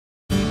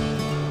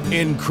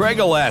in Craig,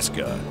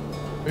 Alaska.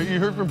 You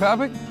heard from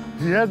Papik?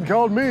 He hadn't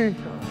called me.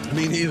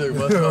 Me neither.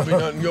 Must not be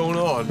nothing going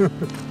on.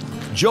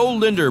 Joe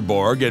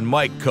Linderborg and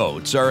Mike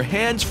Coates are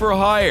hands for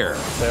hire.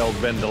 Sale's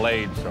been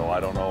delayed, so I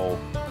don't know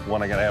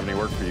when I'm gonna have any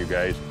work for you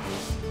guys.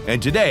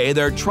 And today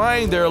they're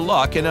trying their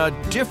luck in a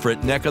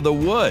different neck of the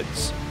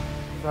woods.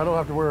 I don't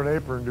have to wear an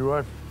apron, do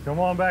I? Come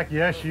on back.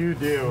 Yes, you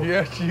do.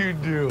 Yes, you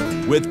do.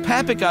 With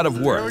Papik out of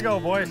Here we work, go,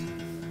 boys.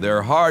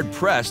 they're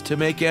hard-pressed to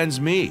make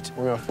ends meet.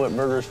 We're gonna flip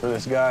burgers for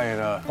this guy,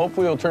 and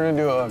hopefully it'll turn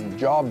into a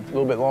job a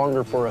little bit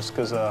longer for us,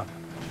 because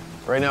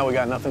right now we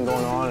got nothing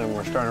going on, and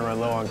we're starting to run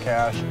low on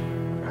cash.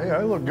 Hey,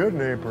 I look good in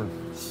the apron.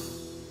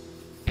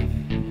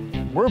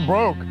 We're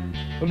broke.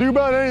 We'll do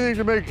about anything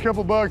to make a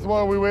couple bucks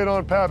while we wait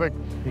on Papik.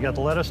 You got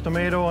the lettuce,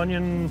 tomato,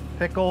 onion,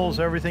 pickles,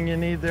 everything you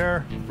need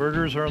there.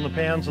 Burgers are in the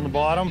pans on the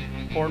bottom.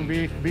 Corned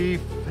beef,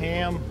 beef,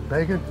 ham.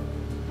 Bacon?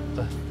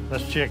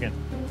 That's chicken.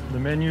 The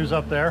menu's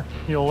up there.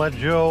 You'll let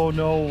Joe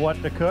know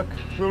what to cook.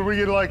 Will we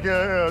get like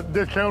a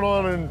discount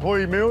on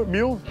employee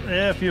meals?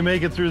 If you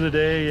make it through the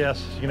day,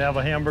 yes. You can have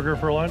a hamburger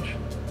for lunch.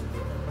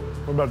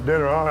 What about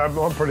dinner?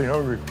 I'm pretty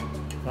hungry.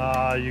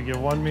 You get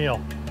one meal.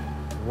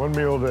 One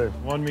meal a day.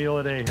 One meal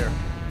a day here.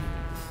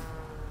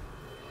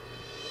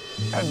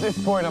 At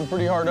this point, I'm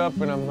pretty hard up,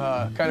 and I'm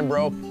kind of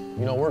broke.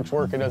 You know, work's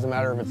work. It doesn't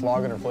matter if it's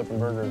logging or flipping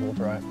burgers. We'll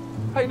try it.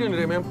 How you doing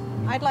today, ma'am?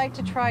 I'd like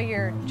to try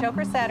your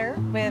choker setter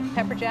with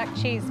pepper jack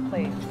cheese,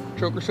 please.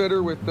 Choker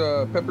setter with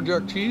pepper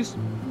jack cheese,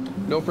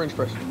 no French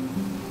fries.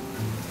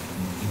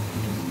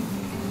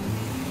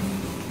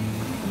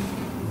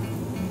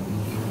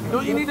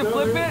 Don't you need to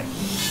flip it?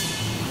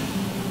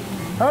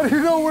 How do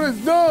you know when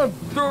it's done?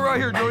 Throw it right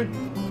here, Joey.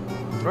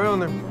 Right on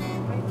there.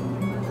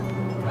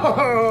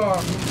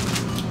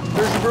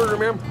 There's your burger,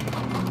 ma'am.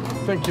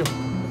 Thank you.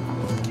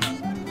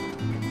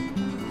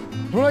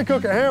 When I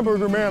cook a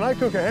hamburger, man, I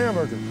cook a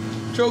hamburger.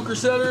 Choker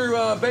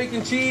setter,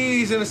 bacon,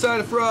 cheese, and a side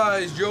of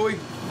fries, Joey.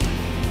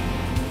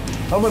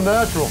 I'm a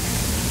natural.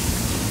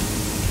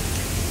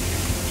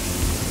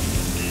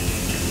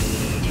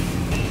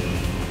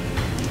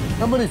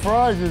 How many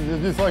fries is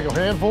it? Just like a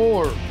handful,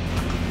 or?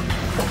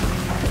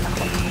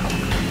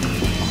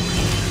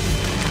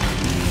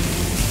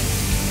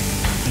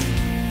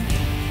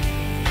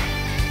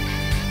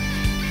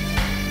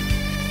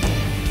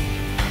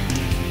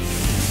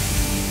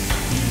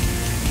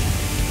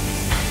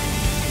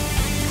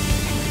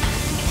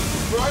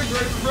 Fries,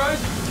 ready for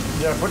fries?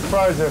 Yeah, put the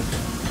fries in.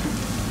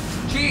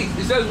 Cheese.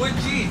 It says with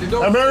cheese. It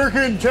don't...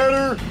 American,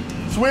 cheddar,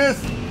 Swiss,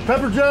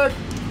 pepper jack.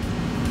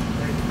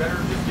 It's better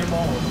just give them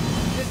all of them.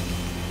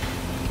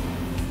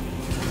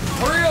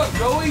 Hurry up,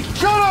 Joey.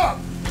 Shut up!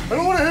 I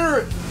don't want to hear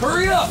it.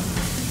 Hurry up.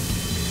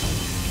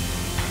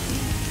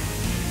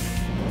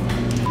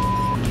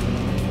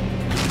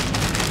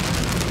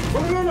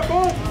 Put it on the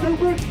boat,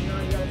 stupid!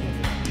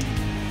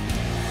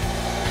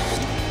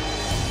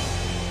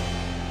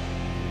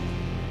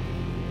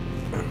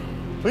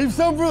 Leave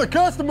some for the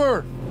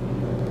customer.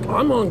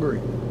 I'm hungry.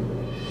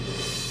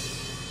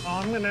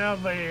 I'm gonna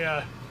have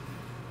a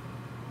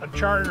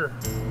charter.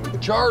 A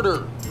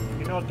charter.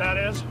 You know what that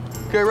is?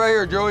 Okay, right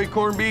here, Joey.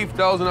 Corned beef,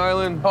 Thousand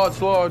Island, hot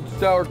slaw,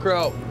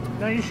 sauerkraut.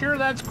 Now, you sure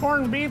that's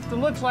corned beef? It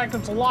looks like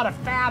it's a lot of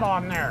fat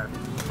on there.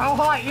 How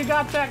hot you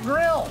got that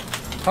grill?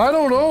 I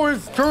don't know,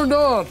 it's turned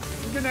on.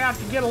 You're gonna have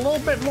to get a little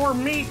bit more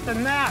meat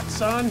than that,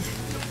 son.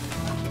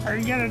 Are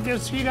you gonna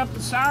just heat up the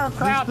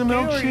sauerkraut Just the too, or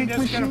are you milkshake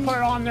just gonna machine? put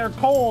it on there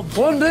cold?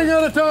 One thing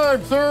at a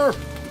time, sir.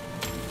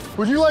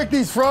 Would you like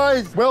these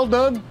fries well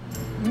done?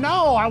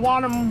 No, I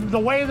want them the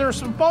way they're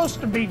supposed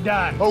to be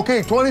done.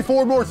 Okay,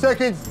 24 more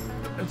seconds.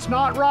 It's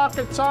not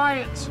rocket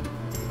science.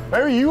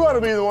 Maybe you ought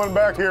to be the one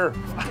back here.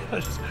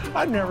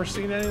 I've never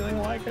seen anything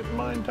like it in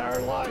my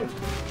entire life.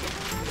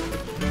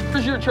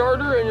 Here's your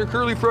charter and your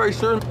curly fries,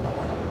 sir.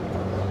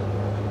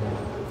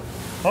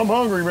 I'm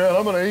hungry, man.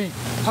 I'm gonna eat.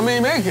 How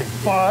many making?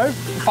 5.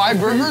 5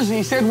 burgers, and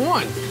he said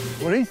 1.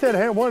 When he said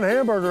one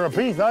hamburger a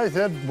piece, I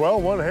said, well,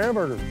 1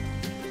 hamburger.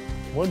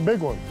 1 big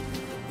one.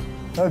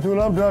 That's what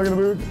I'm talking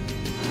about.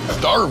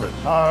 Starving.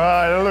 All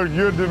right, that looks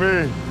good to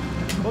me.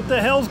 What the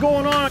hell's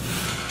going on?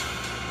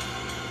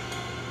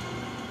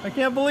 I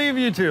can't believe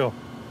you two.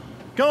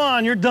 Come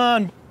on, you're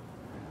done.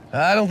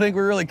 I don't think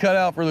we're really cut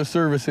out for the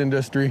service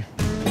industry.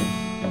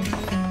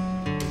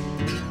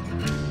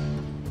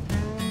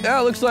 Yeah,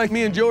 it looks like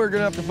me and Joe are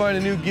gonna have to find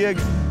a new gig.